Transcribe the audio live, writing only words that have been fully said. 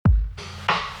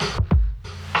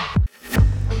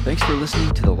Thanks for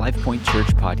listening to the LifePoint Church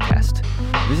podcast.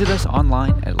 Visit us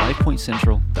online at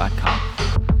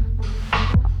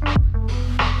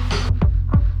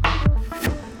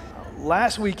lifepointcentral.com.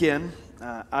 Last weekend,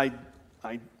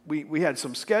 we had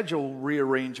some schedule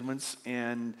rearrangements,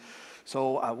 and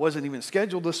so I wasn't even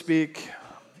scheduled to speak.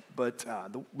 But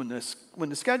when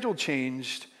the schedule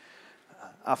changed,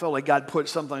 I felt like God put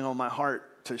something on my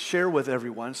heart to share with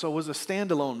everyone. So it was a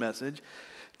standalone message.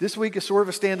 This week is sort of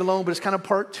a standalone, but it's kind of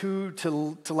part two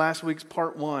to last week's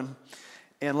part one.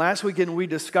 And last weekend we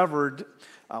discovered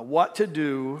what to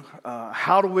do,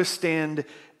 how to withstand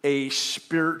a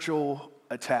spiritual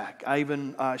attack. I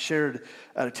even shared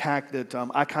an attack that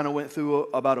I kind of went through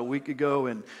about a week ago,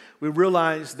 and we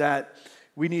realized that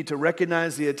we need to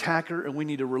recognize the attacker and we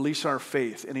need to release our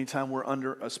faith anytime we're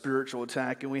under a spiritual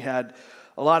attack. And we had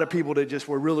a lot of people that just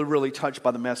were really, really touched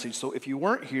by the message. So if you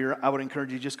weren't here, I would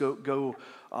encourage you just go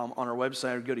on our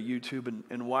website or go to YouTube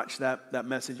and watch that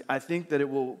message. I think that it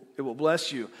will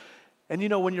bless you. And you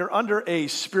know, when you're under a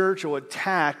spiritual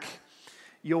attack,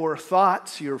 your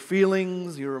thoughts, your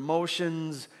feelings, your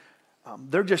emotions,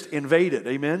 they're just invaded.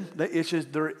 Amen. It's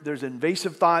just there's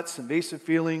invasive thoughts, invasive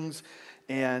feelings,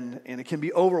 and it can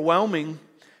be overwhelming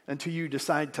until you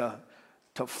decide to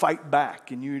fight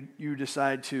back and you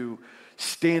decide to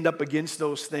stand up against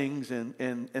those things,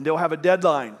 and they'll have a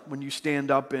deadline when you stand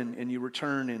up and you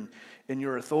return in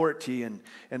your authority.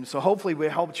 And so hopefully we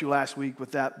helped you last week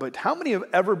with that. But how many have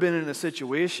ever been in a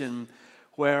situation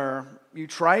where you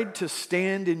tried to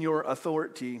stand in your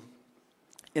authority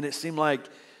and it seemed like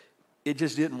it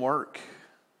just didn't work?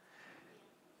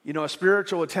 You know, a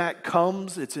spiritual attack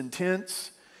comes, it's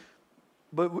intense,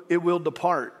 but it will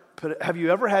depart. But have you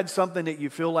ever had something that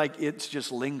you feel like it's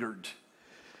just lingered?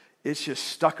 It's just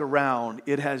stuck around.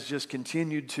 It has just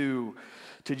continued to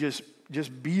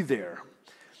just be there.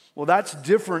 Well, that's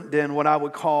different than what I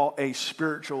would call a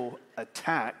spiritual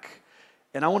attack.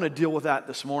 And I want to deal with that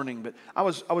this morning. But I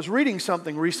was reading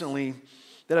something recently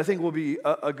that I think will be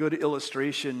a good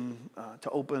illustration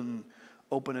to open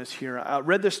us here. I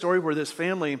read this story where this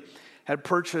family had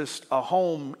purchased a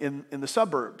home in the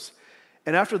suburbs.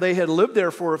 And after they had lived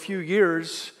there for a few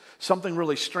years, something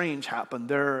really strange happened.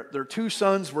 Their two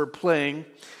sons were playing,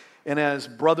 and as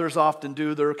brothers often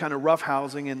do, they're kind of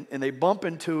roughhousing, and they bump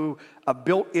into a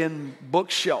built-in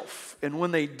bookshelf. And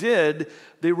when they did,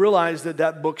 they realized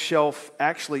that bookshelf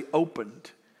actually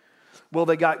opened. Well,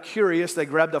 they got curious, they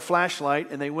grabbed a flashlight,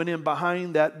 and they went in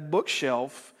behind that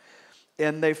bookshelf,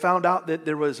 and they found out that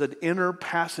there was an inner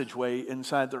passageway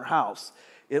inside their house.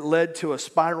 It led to a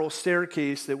spiral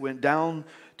staircase that went down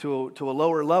to a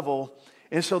lower level.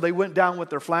 And so they went down with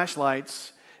their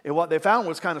flashlights, and what they found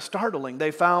was kind of startling.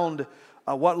 They found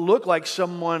what looked like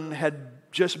someone had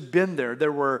just been there.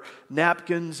 There were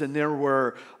napkins, and there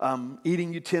were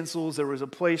eating utensils. There was a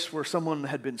place where someone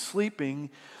had been sleeping.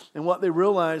 And what they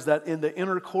realized that in the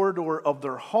inner corridor of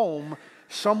their home,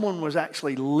 someone was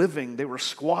actually living. They were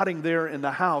squatting there in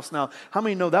the house. Now, how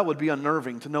many know that would be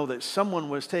unnerving to know that someone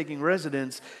was taking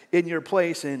residence in your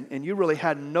place and you really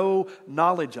had no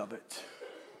knowledge of it?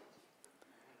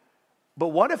 But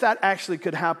what if that actually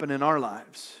could happen in our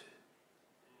lives?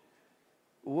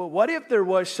 What if there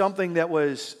was something that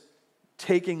was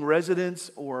taking residence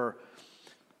or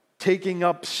taking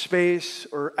up space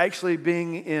or actually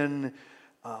being in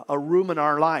a room in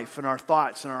our life, in our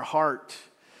thoughts, in our heart,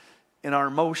 in our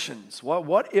emotions?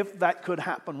 What if that could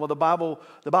happen? Well, the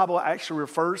Bible actually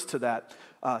refers to that.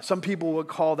 Some people would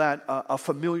call that a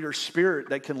familiar spirit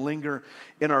that can linger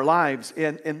in our lives.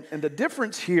 And the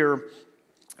difference here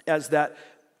is that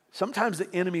sometimes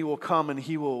the enemy will come and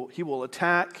he will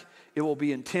attack. It will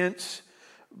be intense,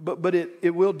 but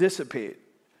it will dissipate.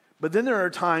 But then there are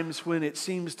times when it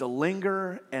seems to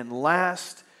linger and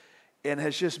last and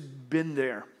has just been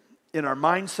there in our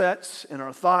mindsets, in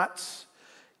our thoughts,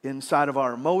 inside of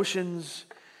our emotions.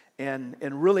 And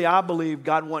really, I believe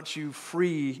God wants you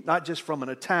free, not just from an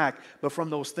attack, but from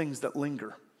those things that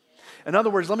linger. In other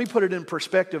words, let me put it in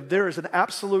perspective. There is an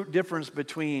absolute difference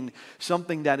between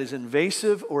something that is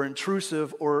invasive or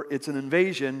intrusive, or it's an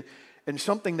invasion, and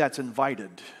something that's invited.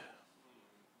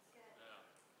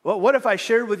 Well, what if I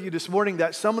shared with you this morning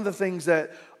that some of the things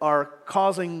that are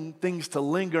causing things to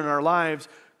linger in our lives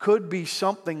could be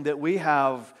something that we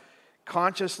have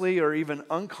consciously or even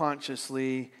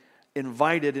unconsciously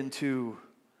invited into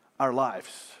our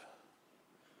lives?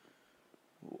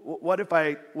 What if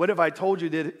I told you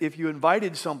that if you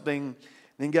invited something,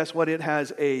 then guess what? It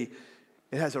has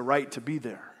a right to be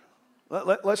there.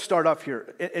 Let's start off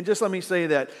here. And just let me say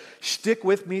that stick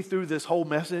with me through this whole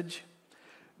message.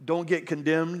 Don't get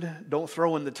condemned. Don't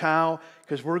throw in the towel,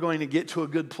 because we're going to get to a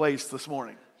good place this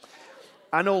morning.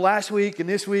 I know last week and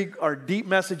this week are deep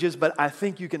messages, but I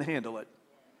think you can handle it.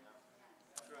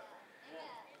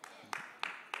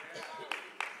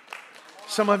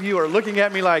 Some of you are looking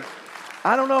at me like,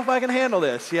 I don't know if I can handle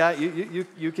this. Yeah,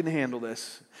 you can handle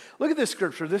this. Look at this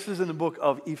scripture. This is in the book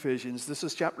of Ephesians. This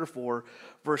is chapter 4,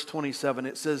 verse 27.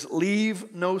 It says,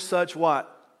 leave no such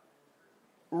what?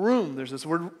 Room. There's this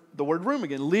word, the word room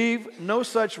again. Leave no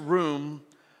such room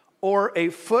or a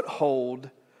foothold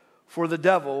for the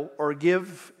devil, or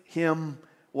give him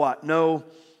what? No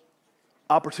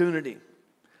opportunity.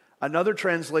 Another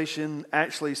translation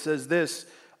actually says this,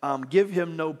 give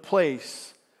him no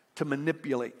place to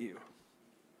manipulate you.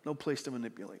 No place to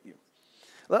manipulate you.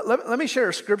 Let me share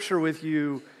a scripture with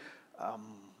you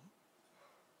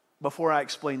before I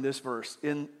explain this verse.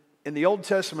 In the Old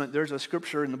Testament, there's a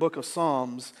scripture in the book of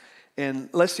Psalms, and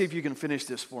let's see if you can finish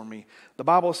this for me. The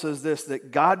Bible says this,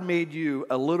 that God made you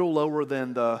a little lower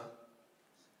than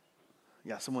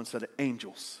someone said it,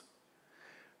 angels.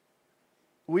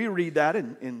 We read that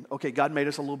okay, God made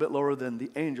us a little bit lower than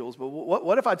the angels, but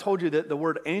what if I told you that the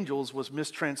word angels was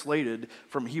mistranslated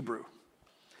from Hebrew?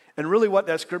 And really what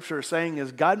that scripture is saying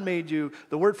is God made you,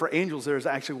 the word for angels there is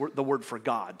actually the word for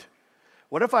God.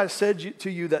 What if I said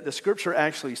to you that the scripture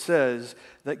actually says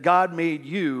that God made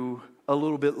you a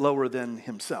little bit lower than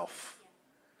himself?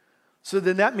 So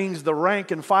then that means the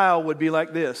rank and file would be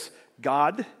like this: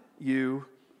 God, you,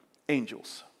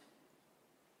 angels.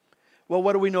 Well,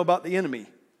 what do we know about the enemy?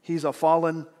 He's a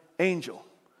fallen angel.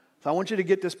 So I want you to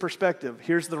get this perspective.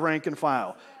 Here's the rank and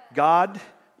file: God,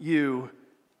 you,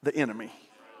 the enemy.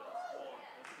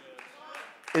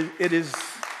 It is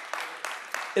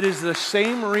the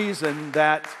same reason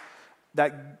that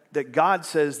God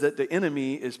says that the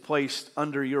enemy is placed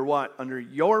under your what? Under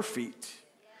your feet.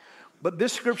 But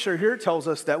this scripture here tells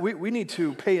us that we need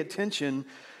to pay attention,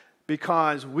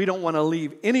 because we don't want to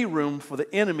leave any room for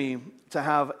the enemy to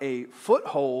have a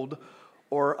foothold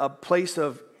or a place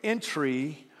of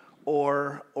entry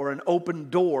or an open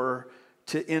door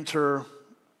to enter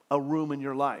a room in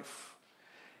your life.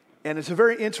 And it's a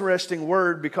very interesting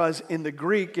word, because in the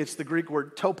Greek, it's the Greek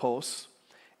word topos.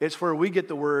 It's where we get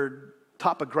the word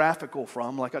topographical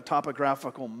from, like a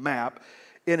topographical map.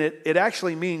 And it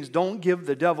actually means don't give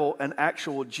the devil an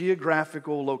actual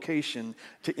geographical location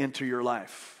to enter your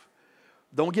life.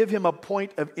 Don't give him a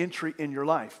point of entry in your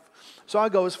life. So I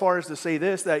go as far as to say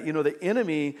this, that the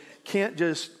enemy can't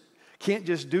just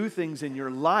do things in your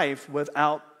life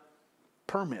without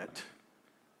permit,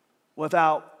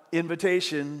 without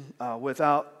invitation,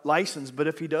 without license. But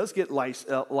if he does get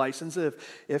license,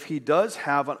 if he does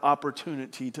have an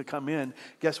opportunity to come in,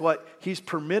 guess what? He's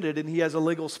permitted and he has a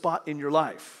legal spot in your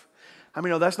life. I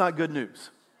mean, no, that's not good news.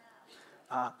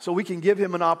 So we can give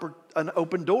him an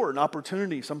open door, an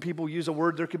opportunity. Some people use a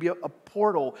word, there could be a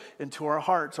portal into our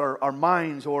hearts, our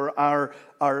minds, or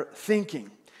our thinking.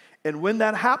 And when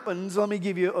that happens, let me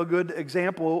give you a good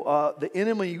example. The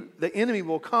enemy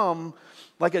will come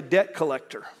like a debt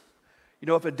collector.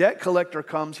 If a debt collector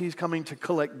comes, he's coming to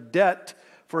collect debt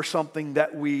for something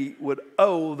that we would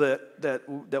owe,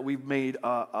 that we've made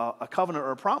a covenant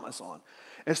or a promise on.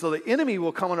 And so the enemy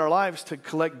will come in our lives to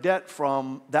collect debt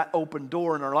from that open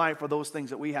door in our life, for those things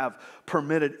that we have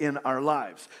permitted in our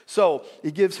lives. So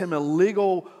it gives him a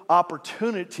legal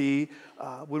opportunity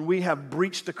when we have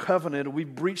breached the covenant, or we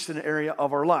breached an area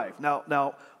of our life.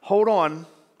 Now hold on,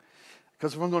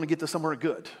 because we're going to get to somewhere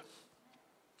good.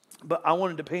 But I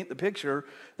wanted to paint the picture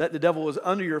that the devil is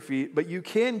under your feet, but you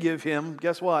can give him,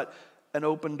 guess what? An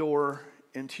open door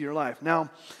into your life. Now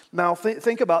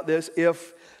think about this.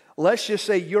 If, let's just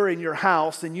say you're in your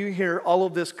house and you hear all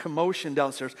of this commotion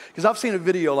downstairs, because I've seen a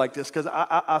video like this, because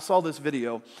I saw this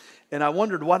video, and I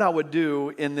wondered what I would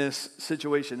do in this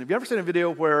situation. Have you ever seen a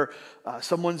video where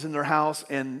someone's in their house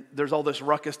and there's all this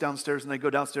ruckus downstairs, and they go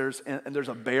downstairs and there's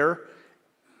a bear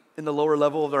in the lower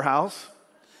level of their house?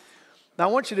 Now,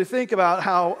 I want you to think about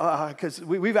how, because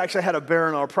we've actually had a bear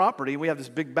in our property. We have this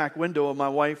big back window, and my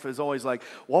wife is always like,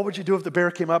 what would you do if the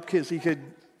bear came up? Because he could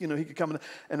come in.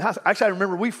 And actually, I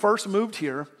remember we first moved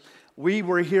here. We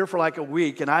were here for like a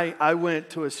week, and I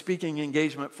went to a speaking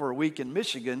engagement for a week in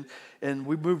Michigan, and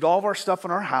we moved all of our stuff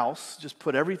in our house, just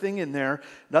put everything in there.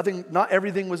 Not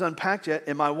everything was unpacked yet,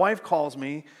 and my wife calls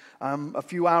me. I'm a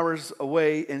few hours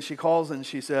away, and she calls and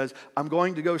she says, I'm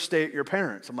going to go stay at your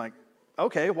parents'. I'm like,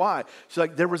 okay, why? She's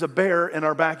like, there was a bear in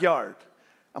our backyard.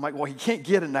 I'm like, well, he can't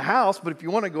get in the house, but if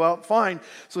you want to go out, fine.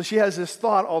 So she has this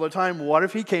thought all the time, what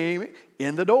if he came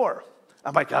in the door?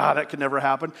 I'm like, that could never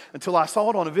happen, until I saw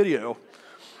it on a video.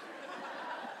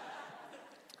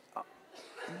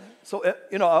 So,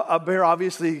 a bear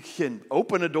obviously can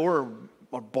open a door,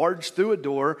 or barge through a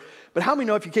door. But how many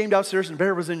know if you came downstairs and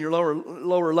bear was in your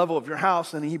lower level of your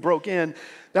house and he broke in,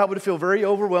 that would feel very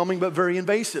overwhelming but very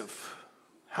invasive.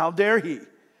 How dare he?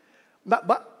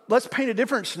 But let's paint a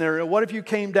different scenario. What if you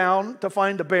came down to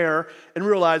find a bear and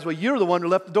realized, well, you're the one who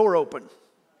left the door open?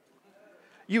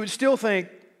 You would still think,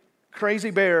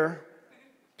 crazy bear,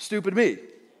 stupid me,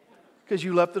 because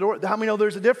you left the door. How many know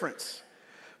there's a difference?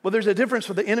 Well, there's a difference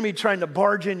with the enemy trying to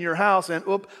barge in your house and,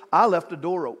 I left the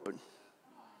door open.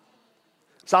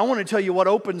 So I want to tell you what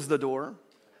opens the door.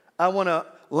 I want to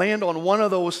land on one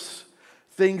of those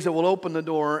things that will open the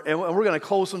door, and we're going to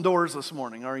close some doors this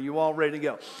morning. Are you all ready to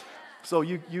go? So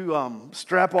you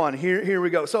strap on. Here we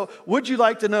go. So would you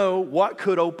like to know what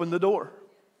could open the door?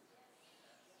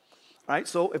 All right,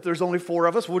 so if there's only 4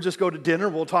 of us, we'll just go to dinner.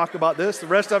 We'll talk about this. The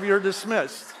rest of you are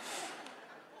dismissed.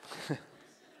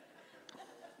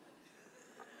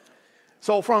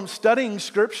 So from studying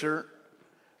Scripture,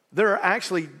 there are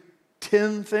actually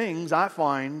 10 things I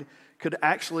find could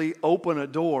actually open a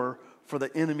door for the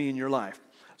enemy in your life.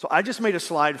 So I just made a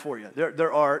slide for you.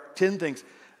 There are 10 things.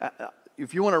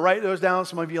 If you want to write those down,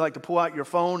 some of you like to pull out your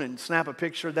phone and snap a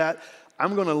picture of that.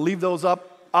 I'm going to leave those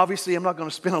up. Obviously, I'm not going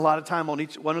to spend a lot of time on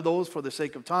each one of those for the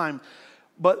sake of time.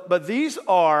 But these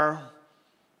are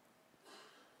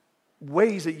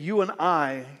ways that you and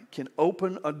I can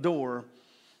open a door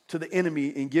to the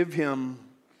enemy and give him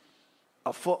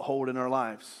a foothold in our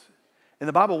lives. And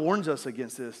the Bible warns us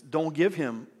against this. Don't give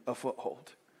him a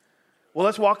foothold. Well,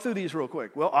 let's walk through these real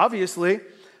quick. Well, obviously,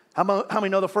 how many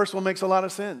know the first one makes a lot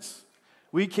of sense?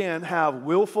 We can have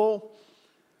willful,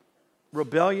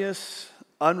 rebellious,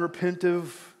 unrepentive,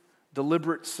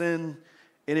 deliberate sin,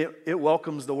 and it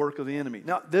welcomes the work of the enemy.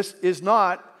 Now, this is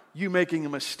not you making a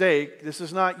mistake. This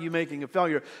is not you making a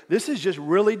failure. This is just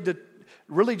really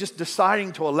just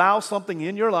deciding to allow something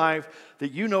in your life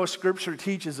that you know Scripture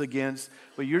teaches against,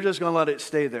 but you're just going to let it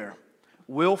stay there.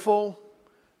 Willful,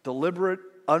 deliberate,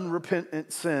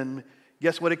 unrepentant sin,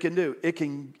 guess what it can do? It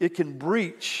can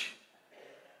breach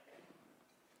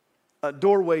a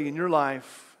doorway in your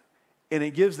life, and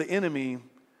it gives the enemy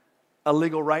a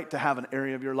legal right to have an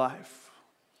area of your life.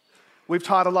 We've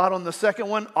taught a lot on the second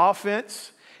one,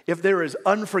 offense. If there is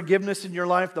unforgiveness in your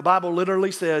life, the Bible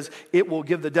literally says it will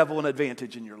give the devil an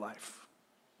advantage in your life.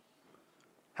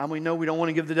 How many know we don't want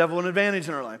to give the devil an advantage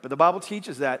in our life? But the Bible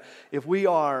teaches that if we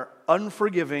are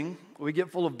unforgiving, we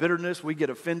get full of bitterness, we get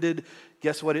offended,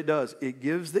 guess what it does? It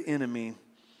gives the enemy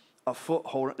a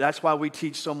foothold. That's why we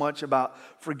teach so much about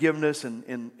forgiveness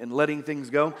and letting things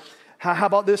go. How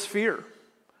about this fear?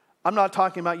 I'm not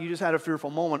talking about you just had a fearful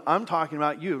moment. I'm talking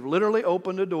about you literally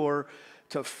opened a door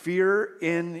to fear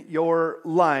in your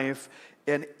life,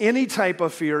 and any type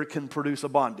of fear can produce a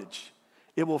bondage.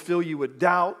 It will fill you with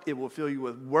doubt. It will fill you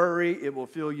with worry. It will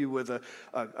fill you with a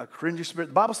cringy spirit.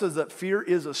 The Bible says that fear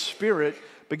is a spirit,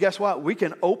 but guess what? We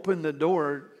can open the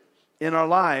door in our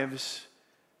lives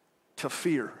to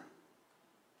fear.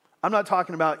 I'm not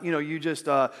talking about, you just,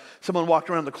 someone walked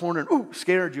around the corner and,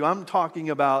 scared you. I'm talking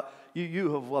about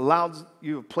you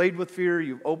have played with fear.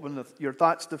 You've opened your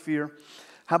thoughts to fear.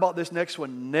 How about this next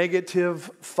one? Negative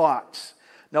thoughts.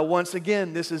 Now, once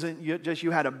again, this isn't just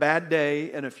you had a bad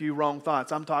day and a few wrong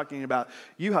thoughts. I'm talking about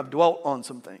you have dwelt on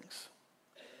some things.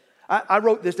 I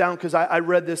wrote this down because I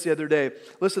read this the other day.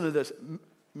 Listen to this.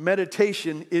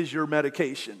 Meditation is your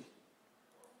medication.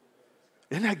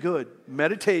 Isn't that good?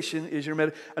 Meditation is your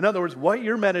medication. In other words, what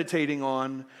you're meditating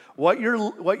on, what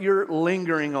you're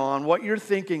lingering on, what you're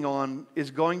thinking on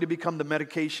is going to become the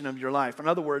medication of your life. In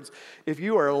other words, if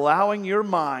you are allowing your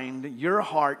mind, your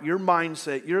heart, your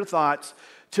mindset, your thoughts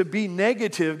to be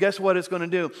negative, guess what it's going to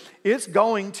do? It's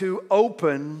going to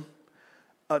open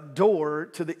a door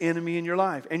to the enemy in your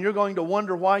life. And you're going to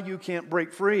wonder why you can't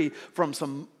break free from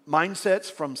some mindsets,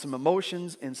 from some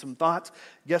emotions and some thoughts.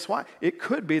 Guess why? It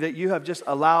could be that you have just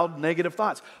allowed negative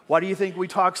thoughts. Why do you think we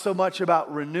talk so much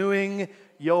about renewing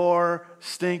your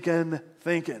stinking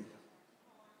thinking?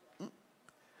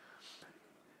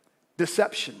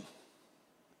 Deception.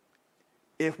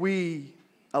 If we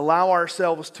allow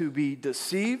ourselves to be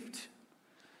deceived,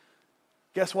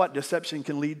 guess what deception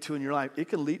can lead to in your life? It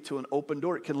can lead to an open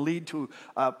door. It can lead to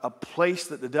a place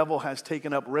that the devil has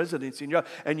taken up residence in your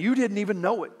life, and you didn't even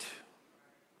know it.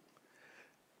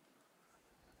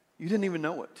 You didn't even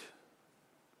know it.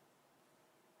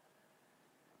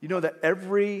 You know that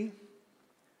every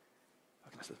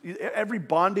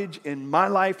bondage in my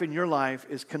life and your life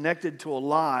is connected to a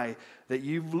lie that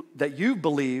you've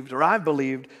believed or I've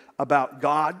believed about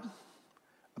God,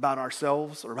 about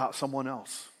ourselves, or about someone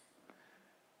else.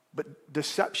 But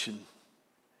deception,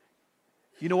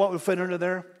 you know what would fit under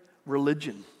there?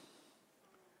 Religion.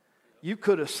 You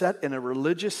could have sat in a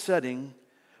religious setting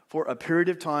for a period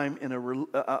of time in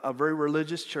a very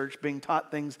religious church being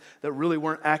taught things that really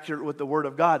weren't accurate with the Word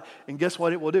of God. And guess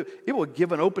what it will do? It will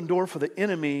give an open door for the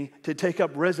enemy to take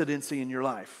up residency in your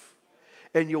life.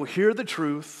 And you'll hear the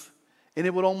truth, and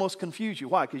it would almost confuse you.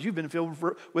 Why? Because you've been filled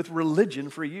with religion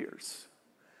for years.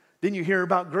 Then you hear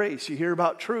about grace, you hear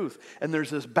about truth, and there's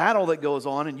this battle that goes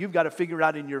on, and you've got to figure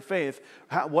out in your faith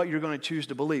what you're going to choose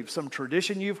to believe. Some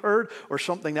tradition you've heard, or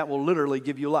something that will literally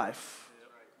give you life.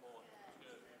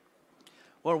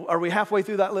 Well, are we halfway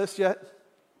through that list yet?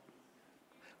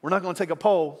 We're not going to take a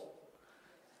poll.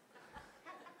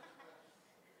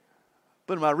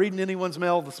 But am I reading anyone's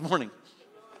mail this morning?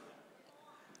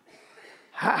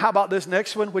 How about this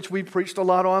next one, which we preached a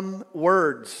lot on?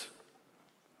 Words.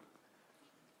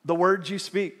 The words you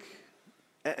speak.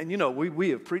 And you know,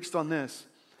 we have preached on this.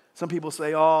 Some people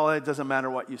say, oh, it doesn't matter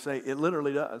what you say. It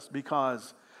literally does,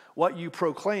 because what you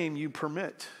proclaim, you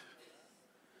permit.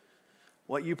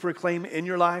 What you proclaim in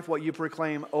your life, what you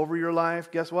proclaim over your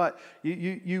life, guess what?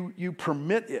 You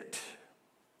permit it.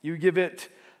 You give it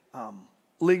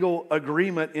legal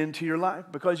agreement into your life,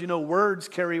 because you know words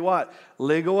carry what?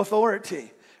 Legal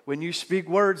authority. When you speak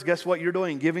words, guess what you're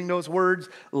doing? Giving those words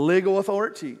legal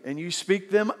authority. And you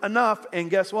speak them enough, and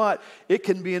guess what? It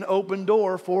can be an open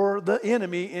door for the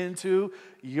enemy into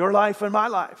your life and my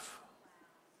life.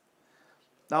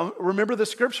 Now, remember the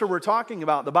scripture we're talking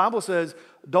about. The Bible says,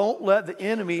 don't let the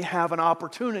enemy have an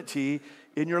opportunity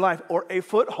in your life, or a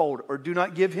foothold, or do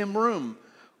not give him room.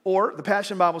 Or the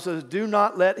Passion Bible says, do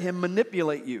not let him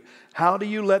manipulate you. How do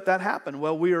you let that happen?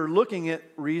 Well, we are looking at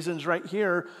reasons right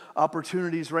here,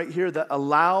 opportunities right here that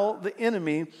allow the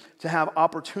enemy to have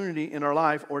opportunity in our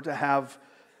life, or to have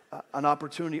an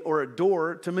opportunity or a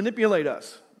door to manipulate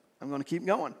us. I'm going to keep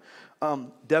going.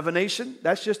 Divination,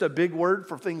 that's just a big word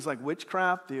for things like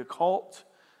witchcraft, the occult,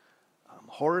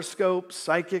 horoscopes,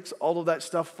 psychics, all of that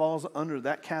stuff falls under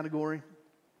that category.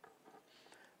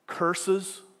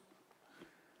 Curses.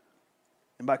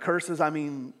 And by curses, I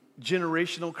mean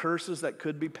generational curses that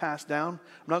could be passed down.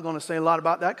 I'm not going to say a lot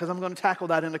about that, because I'm going to tackle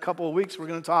that in a couple of weeks. We're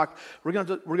going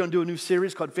to do a new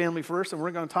series called Family First, and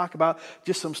we're going to talk about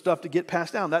just some stuff to get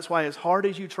passed down. That's why as hard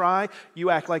as you try, you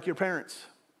act like your parents.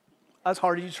 As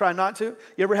hard as you try not to.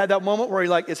 You ever had that moment where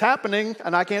you're like, it's happening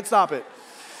and I can't stop it?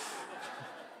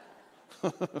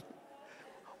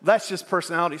 That's just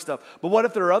personality stuff. But what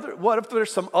if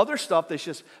there's some other stuff that's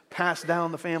just passed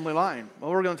down the family line? Well,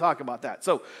 we're going to talk about that.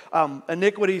 So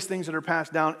iniquities, things that are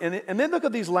passed down, and then look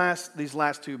at these last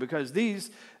two, because these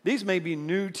may be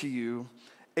new to you.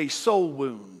 A soul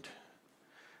wound.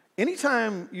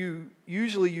 Anytime you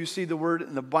see the word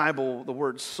in the Bible, the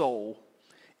word soul,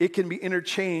 it can be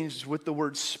interchanged with the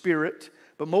word spirit,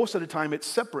 but most of the time it's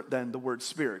separate than the word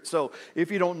spirit. So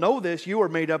if you don't know this, you are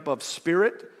made up of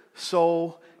spirit,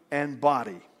 soul, and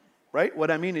body, right?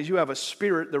 What I mean is you have a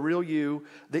spirit, the real you,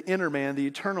 the inner man, the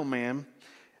eternal man.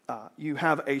 You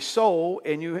have a soul,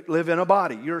 and you live in a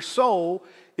body. Your soul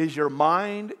is your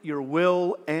mind, your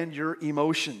will, and your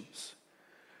emotions.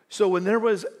 So when there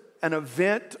was an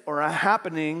event or a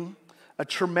happening, a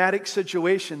traumatic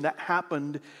situation that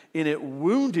happened and it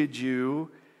wounded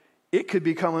you, it could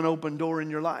become an open door in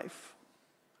your life.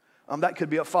 That could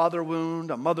be a father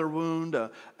wound, a mother wound,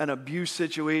 an abuse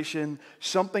situation,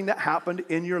 something that happened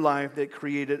in your life that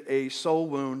created a soul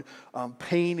wound,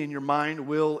 pain in your mind,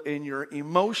 will, in your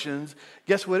emotions.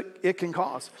 Guess what it can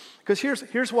cause? Because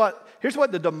here's what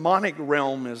the demonic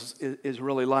realm is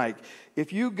really like.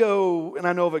 If you go, and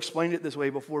I know I've explained it this way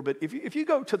before, but if you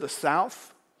go to the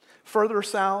south, further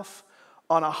south,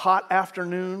 on a hot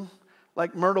afternoon,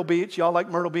 like Myrtle Beach. Y'all like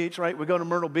Myrtle Beach, right? We go to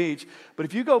Myrtle Beach. But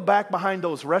if you go back behind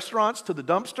those restaurants to the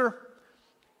dumpster,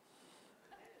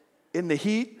 in the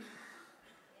heat,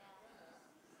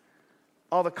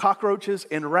 all the cockroaches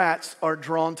and rats are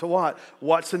drawn to what?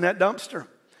 What's in that dumpster?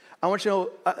 I want you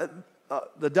to know,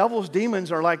 the devil's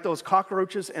demons are like those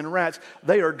cockroaches and rats.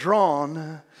 They are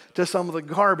drawn to some of the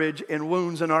garbage and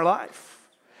wounds in our life.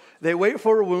 They wait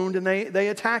for a wound and they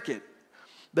attack it.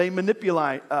 They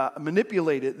manipulate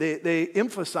it, they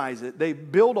emphasize it, they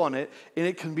build on it, and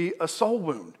it can be a soul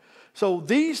wound. So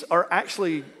these are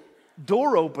actually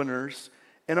door openers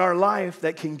in our life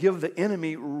that can give the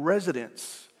enemy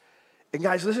residence. And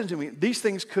guys, listen to me. These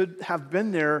things could have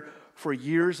been there for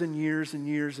years and years and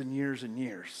years and years and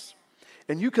years.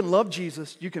 And you can love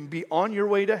Jesus, you can be on your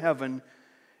way to heaven,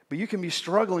 but you can be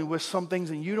struggling with some things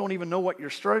and you don't even know what you're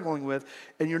struggling with,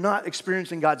 and you're not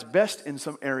experiencing God's best in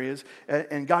some areas,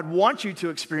 and God wants you to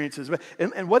experience His best.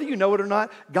 And whether you know it or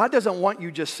not, God doesn't want you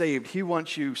just saved. He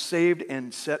wants you saved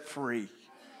and set free.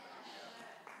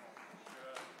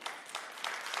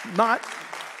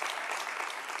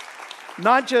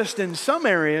 Not just in some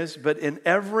areas, but in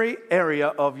every area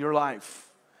of your life.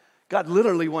 God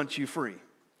literally wants you free.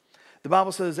 The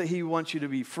Bible says that He wants you to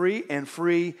be free and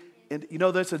free. And you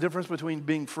know there's a difference between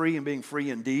being free and being free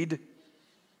indeed.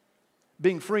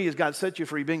 Being free is God set you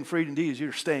free. Being free indeed is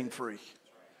you're staying free.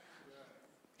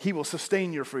 He will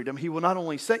sustain your freedom. He will not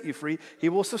only set you free, He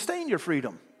will sustain your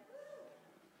freedom.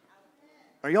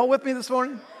 Are y'all with me this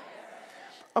morning?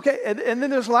 Okay, and then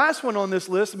there's the last one on this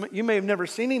list. You may have never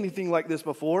seen anything like this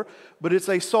before, but it's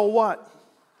a soul what?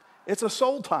 It's a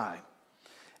soul tie.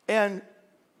 And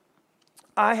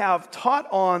I have taught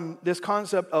on this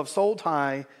concept of soul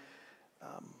tie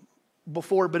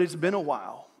before, but it's been a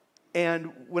while.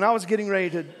 And when I was getting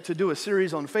ready to do a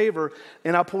series on favor,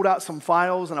 and I pulled out some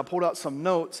files and I pulled out some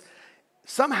notes,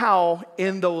 somehow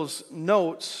in those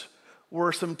notes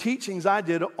were some teachings I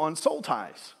did on soul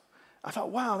ties. I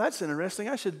thought, wow, that's interesting.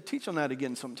 I should teach on that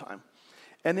again sometime.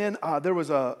 And then there was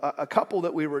a couple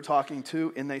that we were talking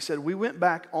to, and they said, we went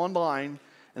back online,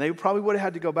 and they probably would have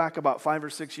had to go back about 5 or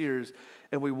 6 years,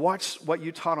 and we watched what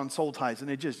you taught on soul ties, and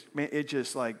it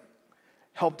just like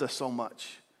helped us so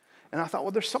much. And I thought,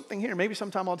 well, there's something here. Maybe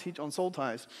sometime I'll teach on soul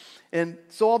ties. And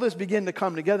so all this began to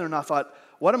come together, and I thought,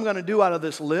 what I'm going to do out of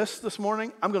this list this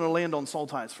morning, I'm going to land on soul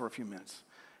ties for a few minutes.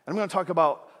 And I'm going to talk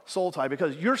about soul tie,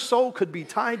 because your soul could be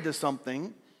tied to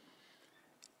something,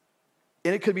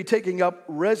 and it could be taking up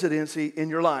residency in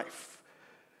your life.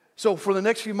 So for the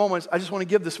next few moments, I just want to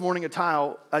give this morning a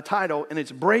title, and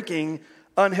it's Breaking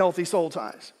Unhealthy Soul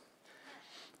Ties.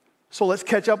 So let's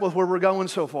catch up with where we're going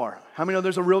so far. How many know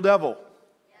there's a real devil?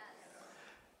 Yes.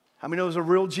 How many know there's a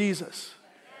real Jesus?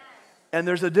 And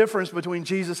there's a difference between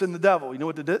Jesus and the devil. You know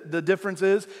what the difference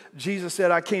is? Jesus said,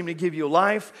 I came to give you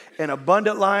life, an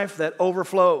abundant life that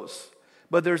overflows.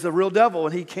 But there's the real devil,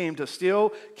 and he came to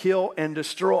steal, kill, and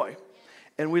destroy.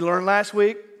 And we learned last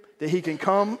week that he can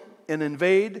come and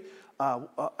invade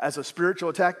as a spiritual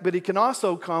attack, but he can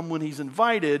also come when he's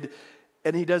invited,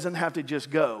 and he doesn't have to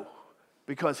just go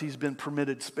because he's been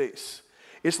permitted space.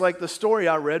 It's like the story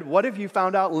I read. What if you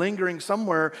found out lingering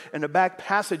somewhere in the back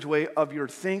passageway of your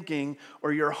thinking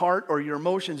or your heart or your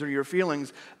emotions or your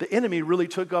feelings, the enemy really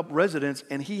took up residence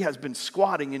and he has been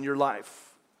squatting in your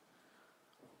life?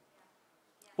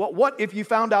 Well, what if you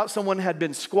found out someone had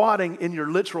been squatting in your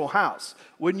literal house?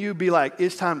 Wouldn't you be like,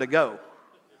 it's time to go?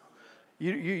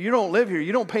 You don't live here.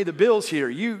 You don't pay the bills here.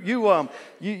 You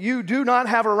do not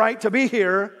have a right to be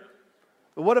here.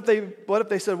 But what if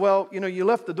they said, well, you know, you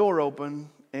left the door open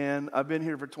and I've been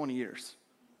here for 20 years.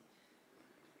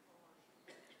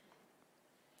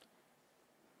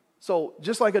 So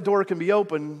just like a door can be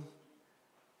open,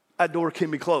 a door can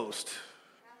be closed.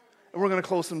 And we're going to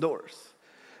close some doors.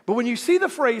 But when you see the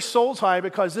phrase soul tie,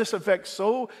 because this affects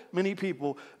so many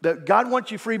people, that God wants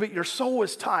you free, but your soul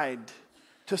is tied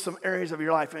to some areas of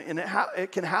your life. And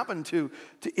it can happen to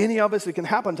any of us. It can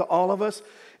happen to all of us.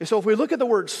 And so if we look at the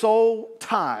word soul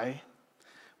tie,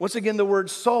 once again, the word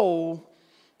soul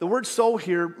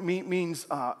here means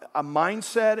a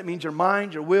mindset. It means your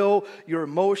mind, your will, your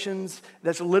emotions.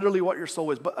 That's literally what your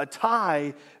soul is. But a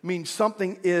tie means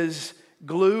something is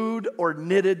glued or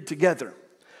knitted together.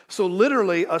 So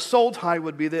literally, a soul tie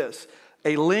would be this: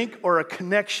 a link or a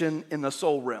connection in the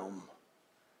soul realm.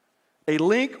 A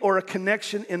link or a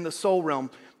connection in the soul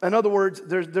realm. In other words,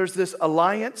 there's this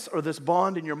alliance or this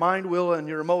bond in your mind, will, and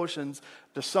your emotions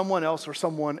to someone else or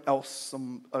someone else,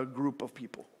 a group of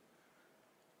people.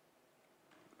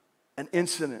 An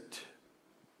incident.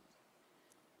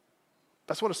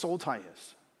 That's what a soul tie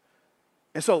is.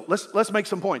 And so let's make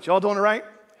some points. Y'all doing it right?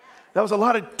 That was a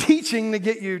lot of teaching to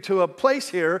get you to a place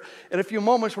here. In a few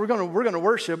moments, we're going to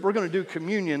worship. We're going to do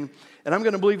communion. And I'm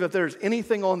going to believe if there's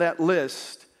anything on that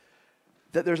list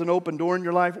that there's an open door in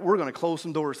your life, we're going to close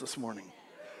some doors this morning.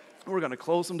 We're going to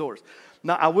close some doors.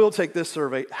 Now, I will take this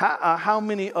survey. How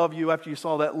many of you, after you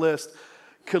saw that list,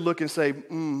 could look and say,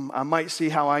 I might see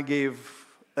how I gave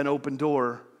an open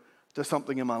door to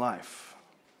something in my life?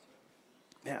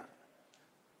 Yeah.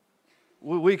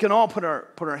 We can all put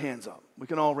our hands up. We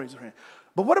can all raise our hand.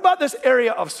 But what about this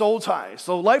area of soul ties?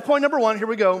 So life point number 1, here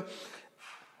we go.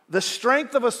 The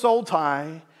strength of a soul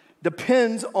tie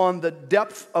depends on the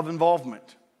depth of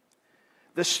involvement.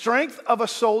 The strength of a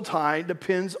soul tie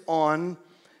depends on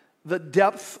the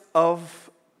depth of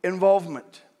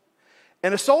involvement.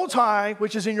 And a soul tie,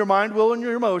 which is in your mind, will, and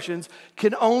your emotions,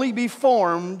 can only be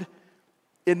formed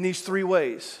in these 3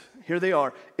 ways. Here they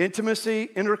are: intimacy,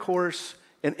 intercourse,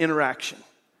 and interaction.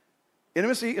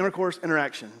 Intimacy, intercourse,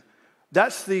 interaction.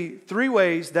 That's the 3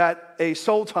 ways that a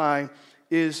soul tie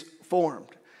is formed.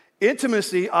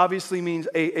 Intimacy obviously means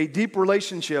a deep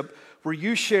relationship where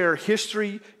you share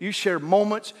history, you share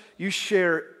moments, you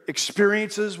share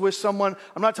experiences with someone.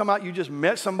 I'm not talking about you just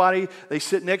met somebody, they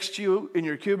sit next to you in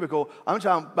your cubicle. I'm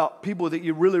talking about people that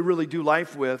you really, really do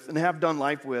life with and have done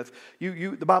life with.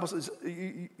 The Bible says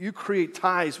you create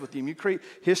ties with them. You create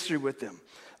history with them.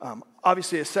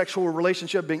 Obviously, a sexual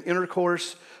relationship being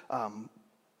intercourse.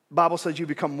 Bible says you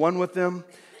become one with them.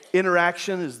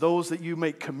 Interaction is those that you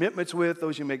make commitments with,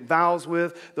 those you make vows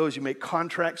with, those you make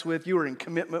contracts with. You are in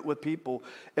commitment with people.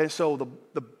 And so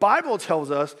the Bible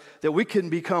tells us that we can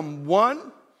become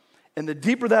one, and the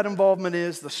deeper that involvement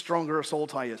is, the stronger a soul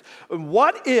tie is. And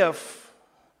what if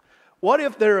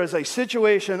there is a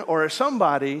situation or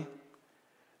somebody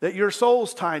that your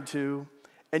soul's tied to,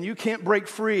 and you can't break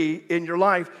free in your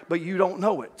life, but you don't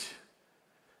know it?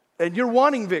 And you're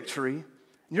wanting victory, and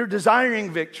you're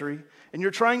desiring victory, and you're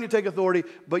trying to take authority,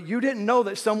 but you didn't know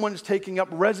that someone's taking up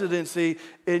residency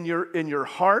in your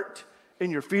heart,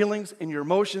 in your feelings, in your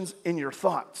emotions, in your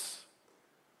thoughts.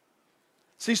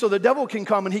 See, so the devil can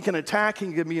come and he can attack,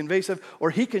 he can be invasive, or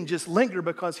he can just linger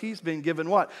because he's been given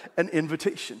what? An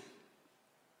invitation.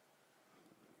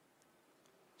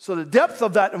 So the depth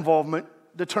of that involvement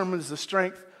determines the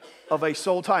strength of a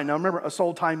soul tie. Now remember, a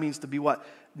soul tie means to be what?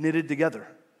 Knitted together,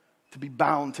 to be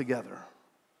bound together.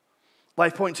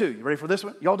 Life point 2. You ready for this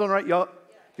one? Y'all doing right?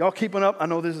 Y'all keeping up? I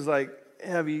know this is like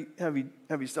heavy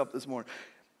stuff this morning.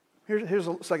 Here's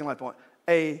a second life point.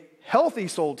 A healthy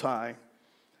soul tie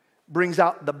brings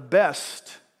out the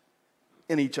best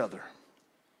in each other.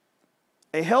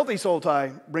 A healthy soul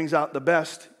tie brings out the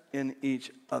best in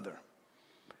each other.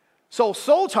 So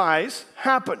soul ties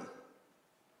happen.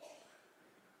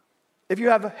 If you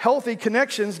have healthy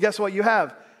connections, guess what you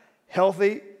have?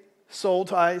 Healthy soul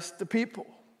ties to people.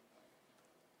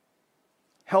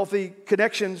 Healthy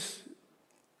connections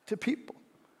to people.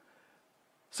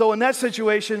 So in that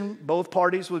situation, both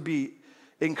parties would be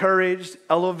encouraged,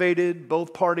 elevated.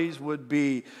 Both parties would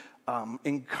be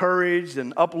encouraged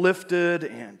and uplifted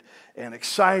and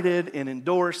excited and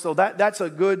endorsed. So that's a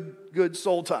good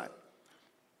soul tie.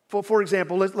 For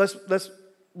example,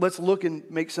 let's look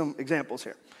and make some examples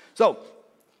here. So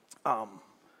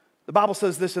the Bible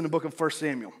says this in the book of 1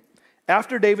 Samuel.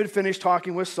 After David finished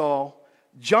talking with Saul,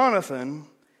 Jonathan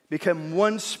became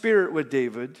one spirit with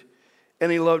David, and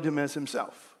he loved him as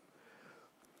himself.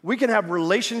 We can have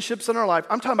relationships in our life.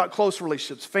 I'm talking about close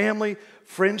relationships, family,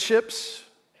 friendships.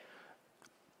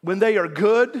 When they are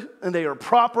good and they are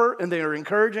proper and they are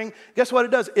encouraging, guess what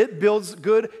it does? It builds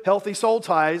good, healthy soul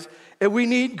ties, and we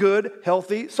need good,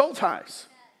 healthy soul ties.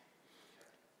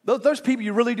 Those people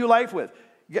you really do life with.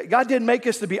 God didn't make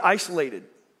us to be isolated.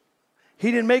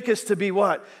 He didn't make us to be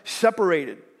what?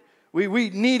 Separated. We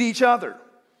need each other.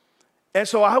 And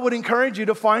so I would encourage you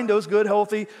to find those good,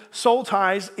 healthy soul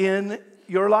ties in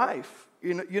your life.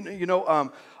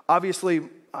 Obviously,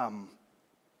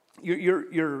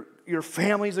 your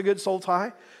family's a good soul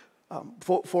tie.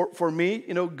 For me,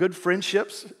 good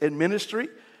friendships in ministry,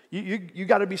 you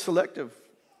got to be selective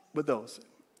with those.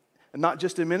 And not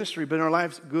just in ministry, but in our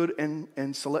lives, good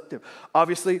and selective.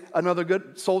 Obviously, another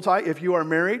good soul tie, if you are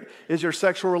married, is your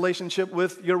sexual relationship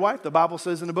with your wife. The Bible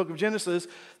says in the book of Genesis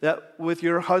that with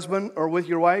your husband or with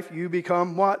your wife, you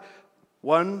become what?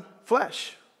 One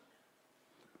flesh.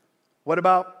 What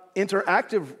about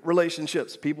interactive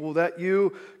relationships? People that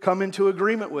you come into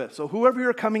agreement with. So whoever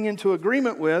you're coming into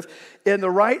agreement with, in the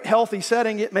right healthy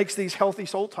setting, it makes these healthy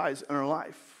soul ties in our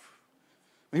life.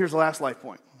 And here's the last life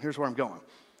point. Here's where I'm going.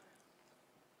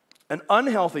 An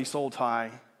unhealthy soul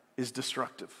tie is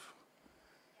destructive.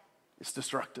 It's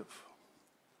destructive.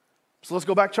 So let's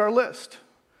go back to our list.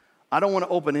 I don't want to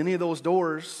open any of those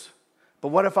doors, but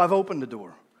what if I've opened the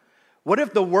door? What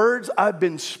if the words I've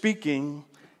been speaking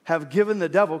have given the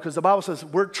devil, because the Bible says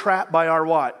we're trapped by our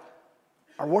what?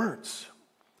 Our words.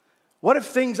 What if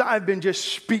things I've been just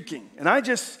speaking, and I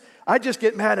just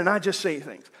get mad and I just say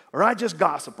things, or I just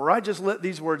gossip, or I just let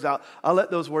these words out, I let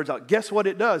those words out. Guess what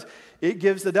it does? It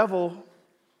gives the devil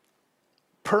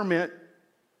permit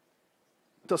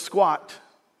to squat.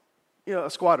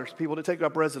 Squatters, people that take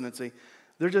up residency.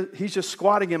 He's just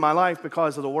squatting in my life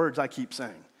because of the words I keep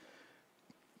saying.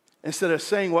 Instead of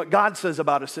saying what God says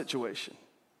about a situation.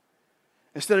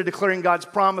 Instead of declaring God's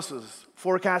promises,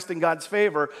 forecasting God's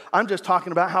favor, I'm just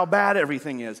talking about how bad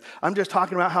everything is. I'm just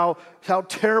talking about how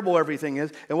terrible everything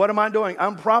is. And what am I doing?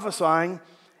 I'm prophesying,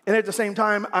 and at the same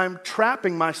time, I'm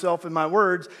trapping myself in my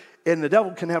words, and the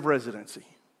devil can have residency.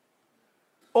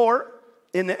 Or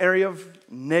in the area of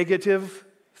negative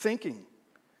thinking.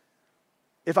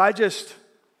 If I just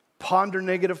ponder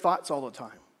negative thoughts all the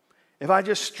time, if I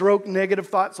just stroke negative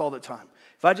thoughts all the time,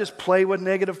 if I just play with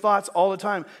negative thoughts all the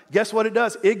time, guess what it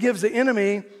does? It gives the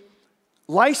enemy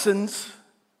license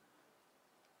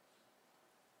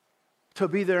to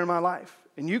be there in my life.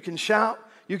 And you can shout,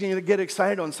 you can get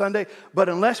excited on Sunday, but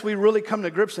unless we really come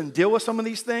to grips and deal with some of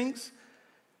these things,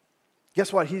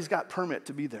 guess what? He's got permit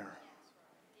to be there.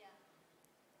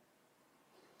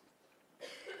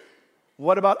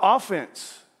 What about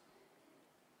offense?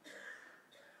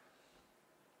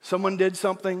 Someone did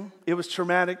something, it was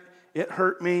traumatic, it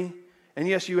hurt me, and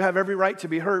yes, you have every right to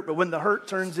be hurt, but when the hurt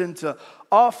turns into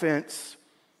offense,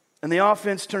 and the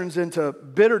offense turns into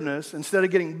bitterness, instead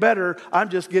of getting better, I'm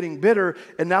just getting bitter,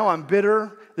 and now I'm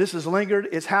bitter. This has lingered,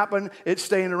 it's happened, it's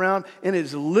staying around, and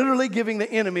it's literally giving the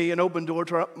enemy an open door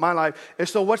to my life. And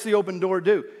so what's the open door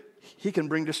do? He can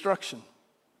bring destruction.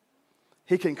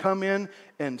 He can come in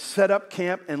and set up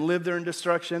camp and live there in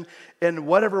destruction in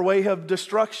whatever way of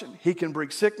destruction. He can bring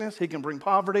sickness, he can bring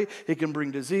poverty, he can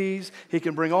bring disease, he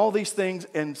can bring all these things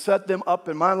and set them up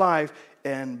in my life,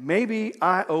 and maybe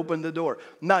I open the door.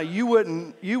 Now you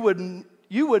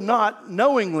would not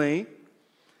knowingly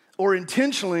or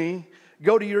intentionally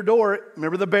go to your door.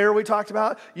 Remember the bear we talked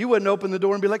about? You wouldn't open the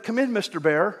door and be like, "Come in, Mr.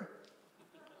 Bear."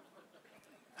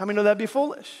 How many know that'd be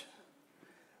foolish?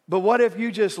 But what if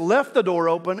you just left the door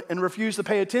open and refused to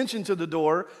pay attention to the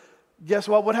door? Guess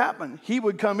what would happen? He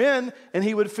would come in and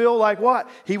he would feel like what?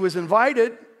 He was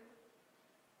invited.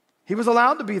 He was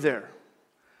allowed to be there.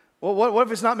 Well, what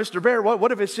if it's not Mr. Bear?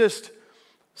 What if it's just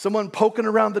someone poking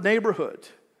around the neighborhood?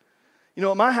 You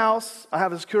know, at my house, I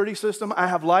have a security system. I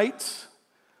have lights.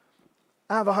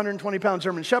 I have a 120-pound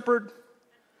German Shepherd.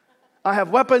 I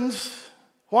have weapons.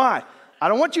 Why? I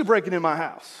don't want you breaking in my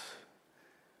house.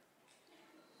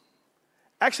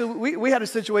 Actually, we had a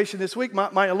situation this week.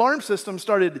 My alarm system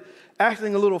started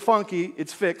acting a little funky.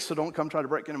 It's fixed, so don't come try to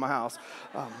break into my house.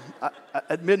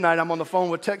 At midnight, I'm on the phone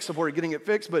with tech support getting it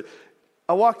fixed. But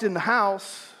I walked in the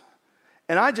house,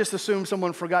 and I just assumed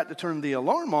someone forgot to turn the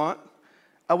alarm on.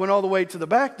 I went all the way to the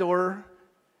back door.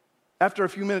 After a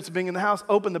few minutes of being in the house,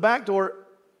 opened the back door,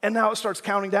 and now it starts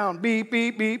counting down. Beep,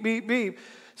 beep, beep, beep, beep.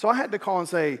 So I had to call and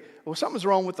say, well, something's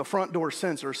wrong with the front door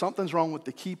sensor. Something's wrong with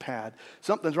the keypad.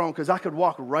 Something's wrong, because I could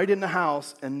walk right in the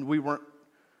house and we weren't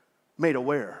made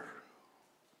aware.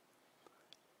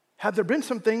 Have there been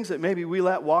some things that maybe we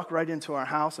let walk right into our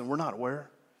house and we're not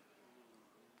aware?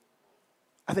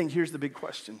 I think here's the big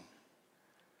question.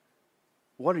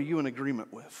 What are you in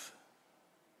agreement with?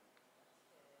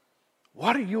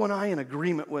 What are you and I in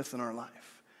agreement with in our life?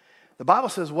 The Bible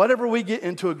says whatever we get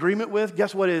into agreement with,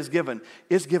 guess what it is given?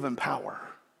 It's given power.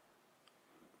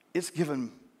 It's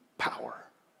given power.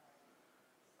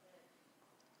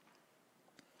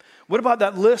 What about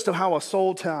that list of how a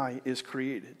soul tie is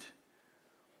created?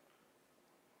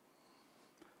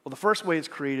 Well, the first way it's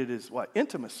created is what?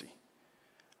 Intimacy.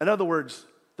 In other words,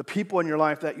 the people in your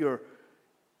life that you're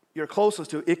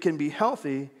closest to, it can be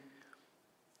healthy,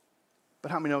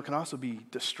 but how many know it can also be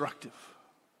destructive?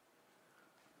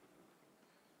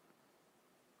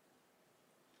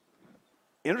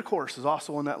 Intercourse is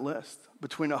also on that list.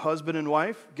 Between a husband and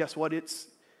wife, guess what? It's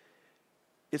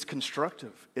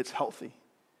constructive. It's healthy.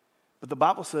 But the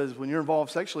Bible says when you're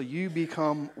involved sexually, you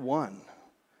become one.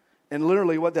 And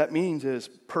literally what that means is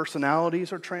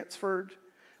personalities are transferred,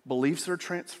 beliefs are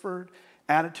transferred,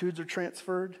 attitudes are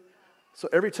transferred. So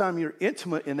every time you're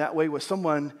intimate in that way with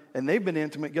someone and they've been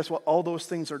intimate, guess what? All those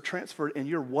things are transferred and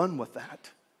you're one with that.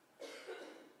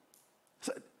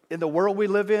 So in the world we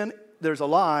live in, there's a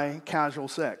lie, casual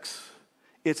sex.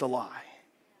 It's a lie.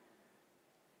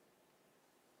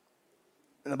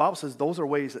 And the Bible says those are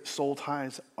ways that soul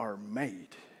ties are made.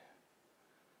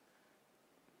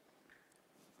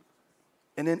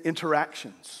 And then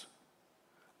interactions,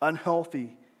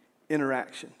 unhealthy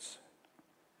interactions.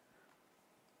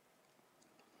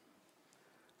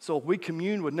 So if we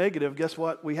commune with negative, guess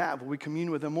what we have? If we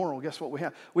commune with immoral, guess what we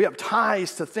have? We have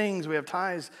ties to things, we have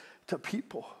ties to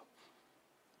people.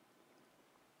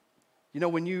 You know,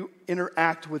 when you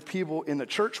interact with people in the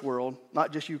church world,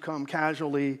 not just you come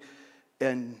casually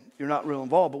and you're not real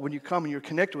involved, but when you come and you're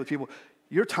connected with people,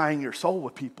 you're tying your soul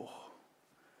with people.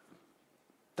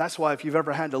 That's why if you've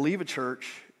ever had to leave a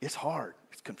church, it's hard,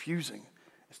 it's confusing,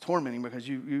 it's tormenting, because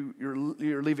you're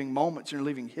leaving moments, you're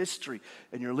leaving history,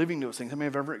 and you're leaving those things. How many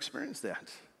have ever experienced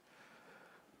that?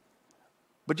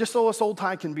 But just so a soul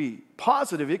tie can be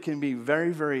positive, it can be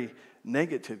very, very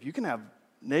negative. You can have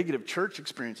negative church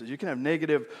experiences. You can have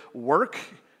negative work,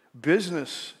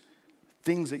 business,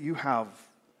 things that you have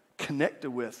connected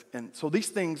with. And so these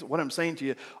things, what I'm saying to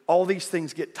you, all these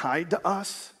things get tied to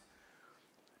us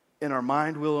in our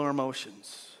mind, will, and our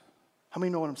emotions. How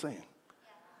many know what I'm saying?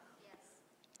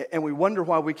 And we wonder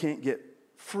why we can't get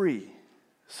free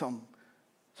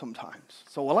sometimes.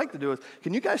 So what I like to do is,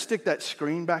 can you guys stick that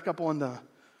screen back up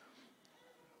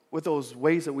with those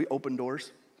ways that we open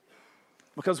doors?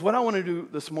 Because what I want to do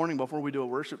this morning before we do a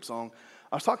worship song,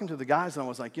 I was talking to the guys and I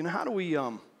was like, how do we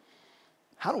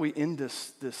end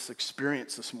this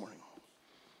experience this morning?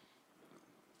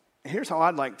 And here's how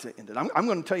I'd like to end it. I'm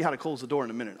going to tell you how to close the door in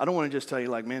a minute. I don't want to just tell you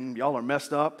like, man, y'all are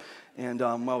messed up, and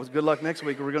well, good luck next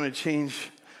week. We're going to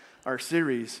change our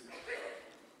series.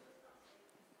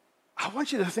 I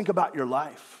want you to think about your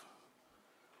life.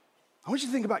 I want you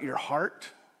to think about your heart,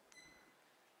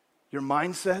 your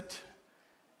mindset,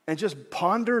 and just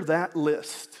ponder that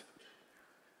list.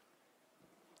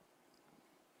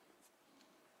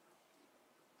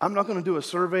 I'm not going to do a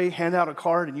survey, hand out a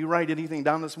card, and you write anything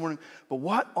down this morning, but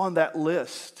what on that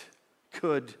list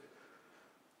could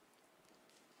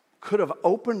have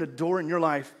opened a door in your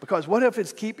life? Because what if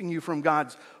it's keeping you from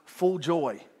God's full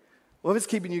joy? What if it's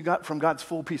keeping you from God's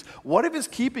full peace? What if it's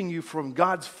keeping you from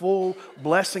God's full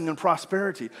blessing and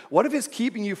prosperity? What if it's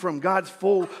keeping you from God's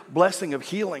full blessing of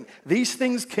healing? These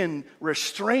things can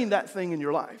restrain that thing in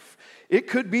your life. It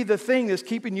could be the thing that's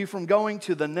keeping you from going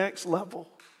to the next level.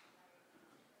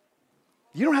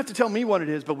 You don't have to tell me what it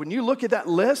is, but when you look at that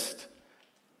list,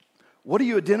 what do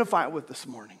you identify with this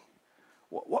morning?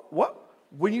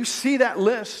 When you see that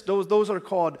list, those are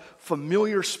called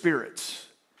familiar spirits.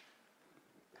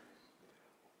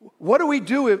 What do we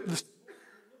do if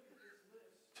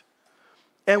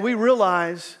and we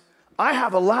realize I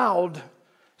have allowed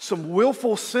some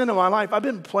willful sin in my life? I've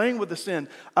been playing with the sin.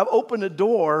 I've opened a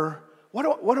door.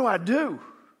 What do I do?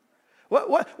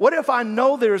 What if I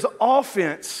know there's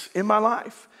offense in my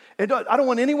life? And I don't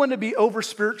want anyone to be over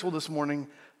spiritual this morning,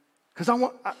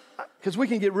 because we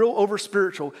can get real over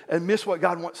spiritual and miss what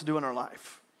God wants to do in our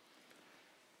life.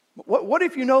 What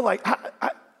if you know, like,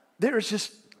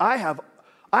 I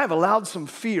have allowed some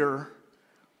fear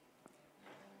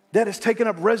that has taken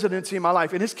up residency in my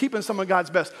life, and it's keeping some of God's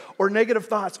best, or negative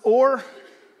thoughts, or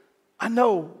I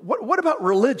know, what about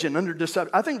religion under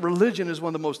deception? I think religion is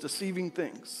one of the most deceiving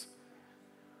things.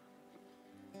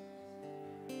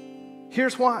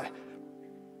 Here's why.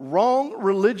 Wrong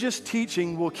religious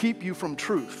teaching will keep you from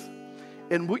truth.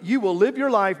 And you will live your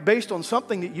life based on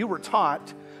something that you were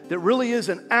taught that really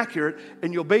isn't accurate,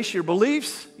 and you'll base your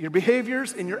beliefs, your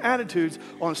behaviors, and your attitudes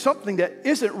on something that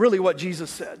isn't really what Jesus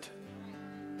said.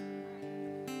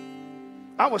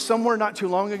 I was somewhere not too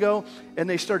long ago, and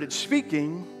they started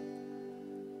speaking,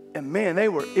 and man,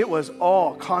 it was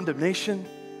all condemnation.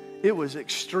 It was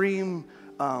extreme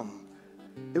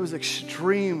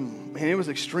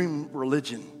extreme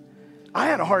religion. I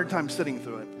had a hard time sitting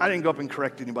through it. I didn't go up and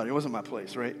correct anybody. It wasn't my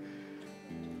place, right?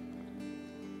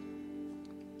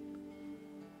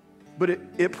 But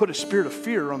it put a spirit of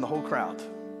fear on the whole crowd.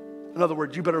 In other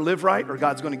words, you better live right or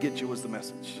God's going to get you was the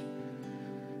message.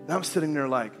 And I'm sitting there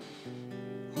like,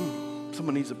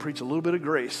 someone needs to preach a little bit of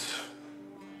grace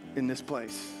in this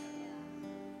place.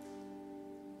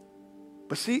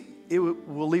 But see, it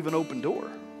will leave an open door.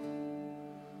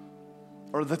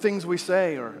 Or the things we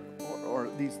say, or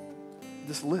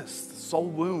this list, soul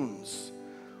wounds,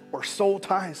 or soul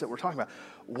ties that we're talking about.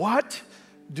 What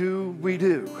do we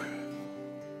do?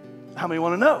 How many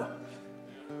want to know?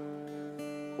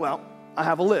 Well, I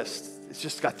have a list. It's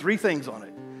just got 3 things on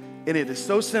it. And it is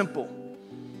so simple.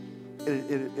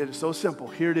 It is so simple.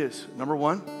 Here it is. Number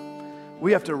 1,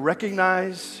 we have to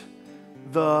recognize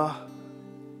the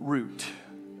root.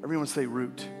 Everyone say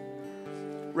root.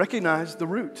 Recognize the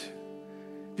root.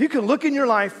 If you can look in your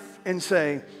life and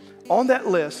say, on that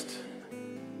list,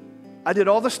 I did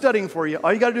all the studying for you.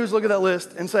 All you got to do is look at that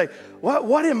list and say,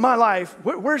 what in my life,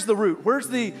 where's the root? Where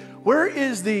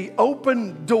is the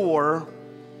open door?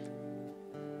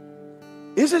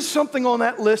 Is it something on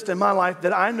that list in my life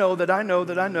that I know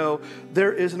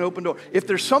there is an open door? If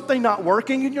there's something not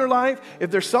working in your life, if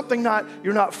there's something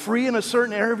you're not free in a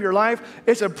certain area of your life,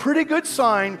 it's a pretty good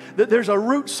sign that there's a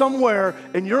root somewhere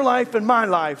in your life and my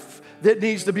life that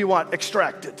needs to be what?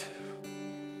 Extracted.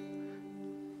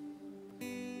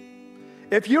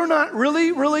 If you're not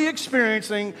really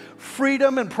experiencing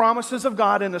freedom and promises of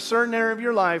God in a certain area of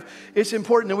your life, it's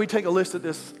important that we take a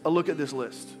look at this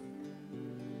list.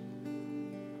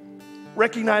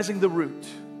 Recognizing the root.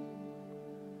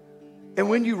 And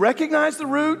when you recognize the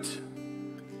root,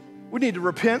 we need to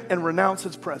repent and renounce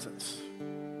its presence.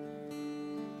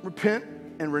 Repent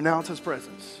and renounce its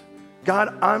presence.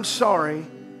 God, I'm sorry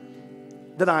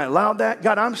that I allowed that.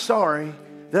 God, I'm sorry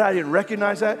that I didn't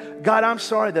recognize that. God, I'm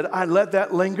sorry that I let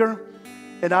that linger.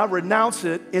 And I renounce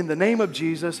it in the name of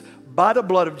Jesus, by the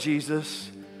blood of Jesus.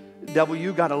 Devil,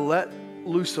 you got to let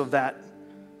loose of that.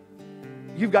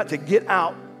 You've got to get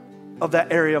out of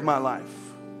that area of my life.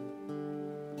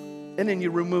 And then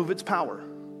you remove its power.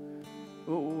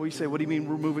 We say, what do you mean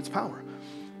remove its power?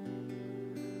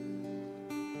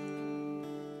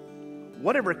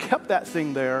 Whatever kept that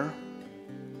thing there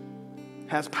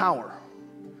has power.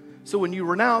 So when you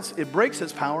renounce, it breaks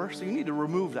its power, so you need to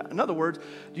remove that. In other words,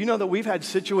 do you know that we've had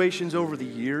situations over the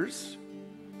years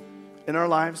in our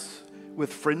lives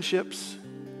with friendships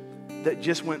that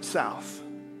just went south?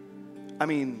 I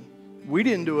mean, we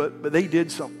didn't do it, but they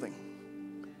did something.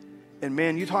 And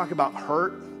man, you talk about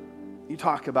hurt. You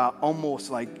talk about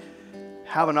almost like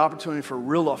having an opportunity for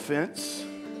real offense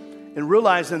and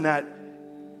realizing that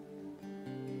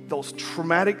those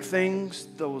traumatic things,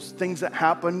 those things that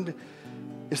happened,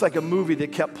 it's like a movie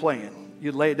that kept playing.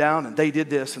 You'd lay down and they did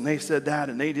this and they said that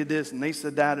and they did this and they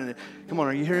said that. And come on,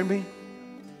 are you hearing me?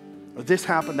 Or this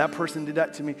happened, that person did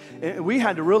that to me. And we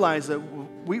had to realize that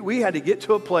we had to get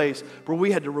to a place where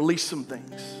we had to release some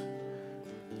things.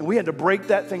 And we had to break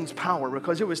that thing's power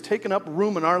because it was taking up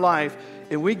room in our life.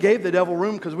 And we gave the devil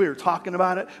room because we were talking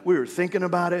about it, we were thinking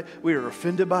about it, we were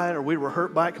offended by it, or we were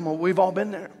hurt by it. Come on, we've all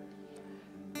been there.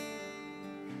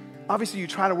 Obviously, you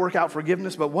try to work out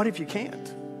forgiveness, but what if you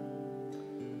can't?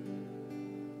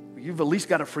 You've at least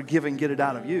got to forgive and get it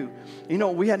out of you. You know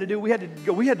what we had to do? We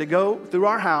had to go through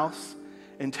our house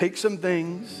and take some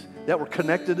things that were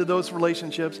connected to those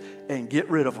relationships and get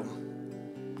rid of them.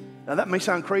 Now, that may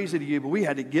sound crazy to you, but we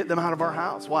had to get them out of our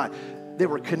house. Why? They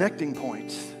were connecting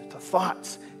points to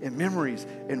thoughts and memories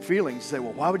and feelings. You say,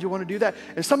 well, why would you want to do that?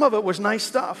 And some of it was nice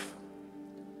stuff.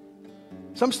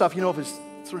 Some stuff, you know, if it's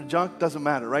sort of junk, doesn't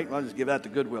matter, right? I'll just give that to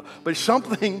Goodwill. But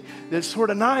something that's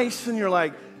sort of nice and you're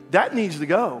like, that needs to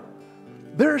go.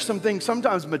 There are some things,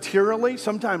 sometimes materially,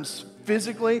 sometimes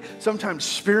physically, sometimes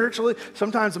spiritually,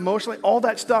 sometimes emotionally, all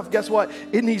that stuff, guess what?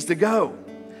 It needs to go.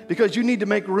 Because you need to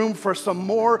make room for some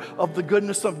more of the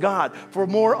goodness of God, for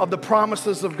more of the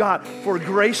promises of God, for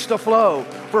grace to flow,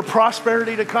 for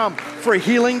prosperity to come, for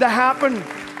healing to happen.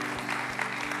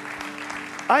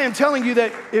 I am telling you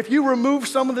that if you remove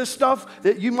some of this stuff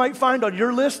that you might find on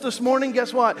your list this morning,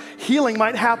 guess what? Healing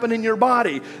might happen in your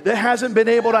body that hasn't been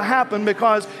able to happen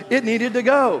because it needed to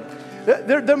go.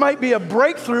 There might be a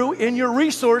breakthrough in your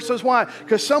resources. Why?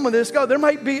 Because some of this go. There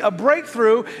might be a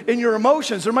breakthrough in your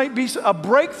emotions. There might be a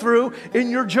breakthrough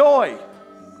in your joy.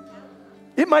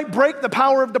 It might break the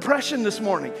power of depression this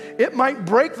morning. It might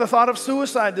break the thought of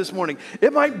suicide this morning.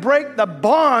 It might break the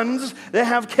bonds that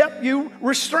have kept you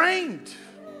restrained.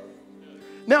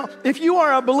 Now, if you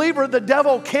are a believer, the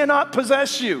devil cannot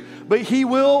possess you, but he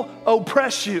will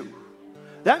oppress you.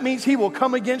 That means he will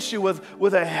come against you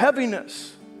with a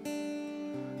heaviness.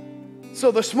 So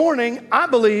this morning, I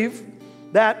believe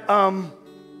that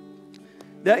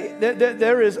that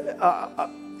there is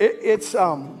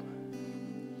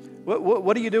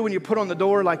what do you do when you put on the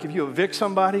door, like if you evict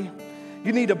somebody?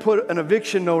 You need to put an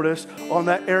eviction notice on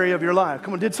that area of your life.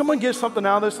 Come on, did someone get something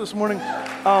out of this morning?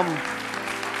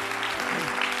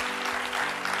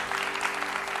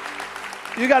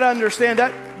 You got to understand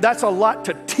that that's a lot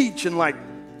to teach in like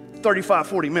 35,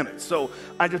 40 minutes. So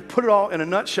I just put it all in a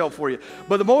nutshell for you.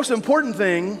 But the most important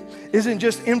thing isn't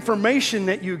just information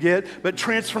that you get, but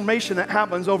transformation that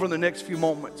happens over the next few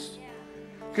moments.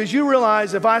 Because you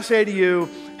realize if I say to you,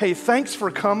 hey, thanks for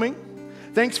coming.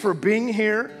 Thanks for being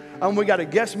here. We got a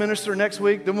guest minister next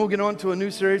week. Then we'll get on to a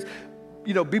new series.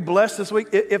 You know, be blessed this week.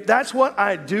 If that's what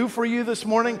I do for you this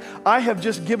morning, I have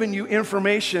just given you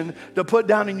information to put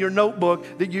down in your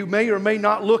notebook that you may or may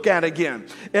not look at again.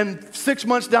 And 6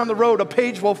 months down the road, a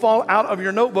page will fall out of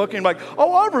your notebook and you're like,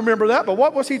 oh, I remember that, but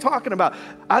what was he talking about?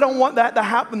 I don't want that to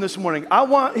happen this morning.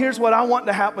 Here's what I want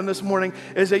to happen this morning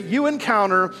is that you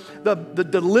encounter the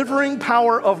delivering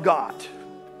power of God.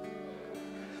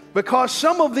 Because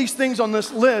some of these things on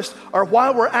this list are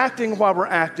why we're acting, why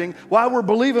we're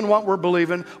believing what we're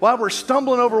believing, why we're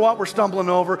stumbling over what we're stumbling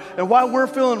over, and why we're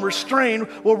feeling restrained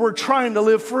while we're trying to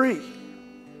live free.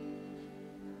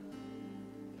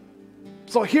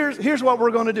 So here's what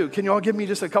we're going to do. Can you all give me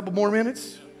just a couple more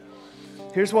minutes?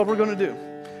 Here's what we're going to do.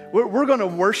 We're going to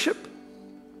worship.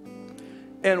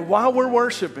 And while we're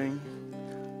worshiping,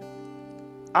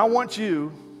 I want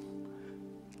you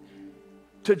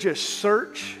to just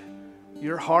search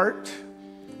your heart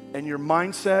and your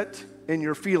mindset and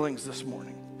your feelings this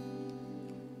morning.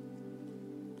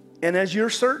 And as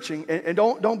you're searching, and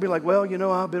don't be like, well, you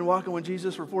know, I've been walking with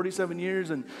Jesus for 47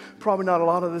 years and probably not a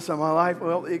lot of this in my life.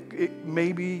 Well,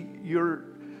 maybe you're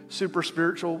super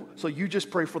spiritual, so you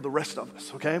just pray for the rest of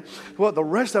us, okay? What the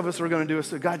rest of us are going to do is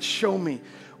say, God, show me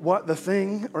what the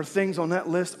thing or things on that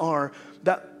list are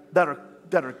that are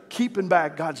that are keeping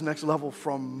back God's next level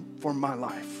from my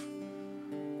life.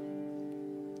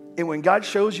 And when God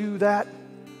shows you that,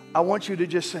 I want you to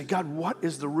just say, God, what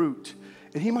is the root?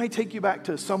 And he might take you back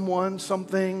to someone,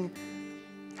 something,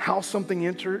 how something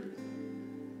entered.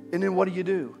 And then what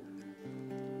do?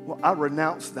 Well, I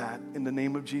renounce that in the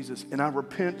name of Jesus. And I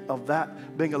repent of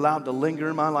that being allowed to linger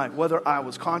in my life. Whether I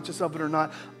was conscious of it or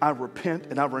not, I repent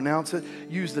and I renounce it.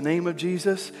 Use the name of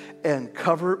Jesus and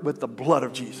cover it with the blood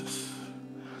of Jesus.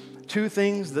 Two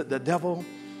things that the devil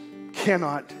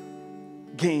cannot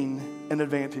gain an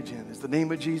advantage in is the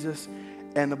name of Jesus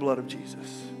and the blood of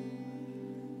Jesus.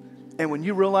 And when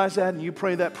you realize that and you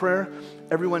pray that prayer,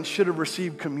 everyone should have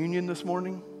received communion this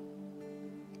morning.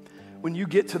 When you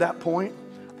get to that point,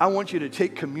 I want you to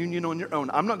take communion on your own.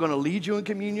 I'm not going to lead you in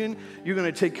communion. You're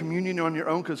going to take communion on your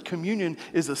own because communion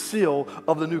is a seal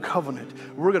of the new covenant.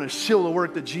 We're going to seal the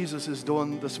work that Jesus is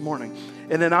doing this morning.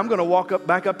 And then I'm going to walk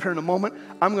back up here in a moment.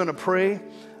 I'm going to pray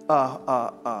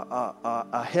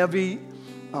a heavy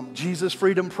Jesus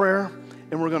freedom prayer.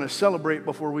 And we're going to celebrate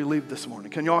before we leave this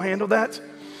morning. Can y'all handle that?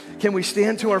 Can we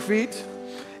stand to our feet?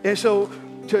 And so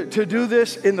to do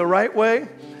this in the right way,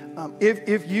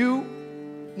 if you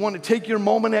want to take your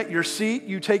moment at your seat,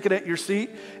 you take it at your seat.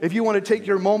 If you want to take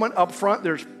your moment up front,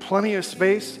 there's plenty of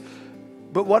space.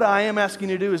 But what I am asking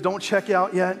you to do is don't check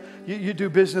out yet. You do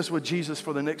business with Jesus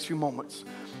for the next few moments.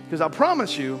 Because I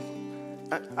promise you,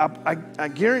 I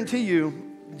guarantee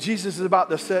you, Jesus is about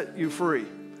to set you free.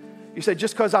 You say,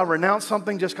 just because I renounce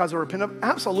something, just because I repent of it?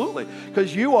 Absolutely.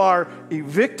 Because you are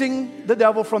evicting the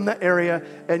devil from the area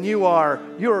and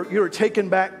you're taking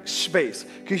back space.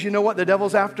 Because you know what the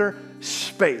devil's after?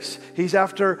 Space. He's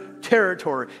after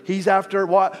territory. He's after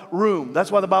what? Room. That's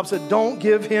why the Bible said, don't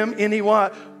give him any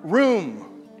what?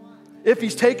 Room. If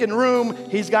he's taking room,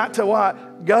 he's got to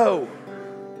what? Go.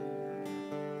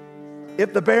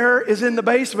 If the bear is in the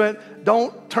basement,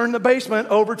 don't turn the basement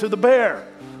over to the bear.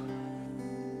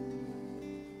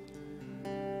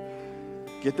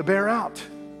 Get the bear out.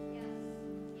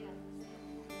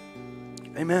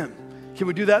 Amen. Can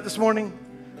we do that this morning?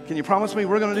 Can you promise me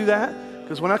we're going to do that?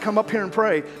 Because when I come up here and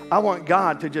pray, I want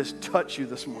God to just touch you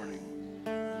this morning.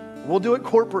 We'll do it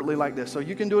corporately like this. So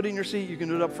you can do it in your seat. You can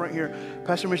do it up front here.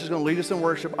 Pastor Mitch is going to lead us in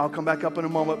worship. I'll come back up in a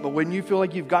moment. But when you feel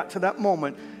like you've got to that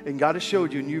moment and God has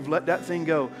showed you and you've let that thing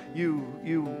go, you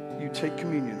take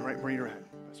communion right where you're at.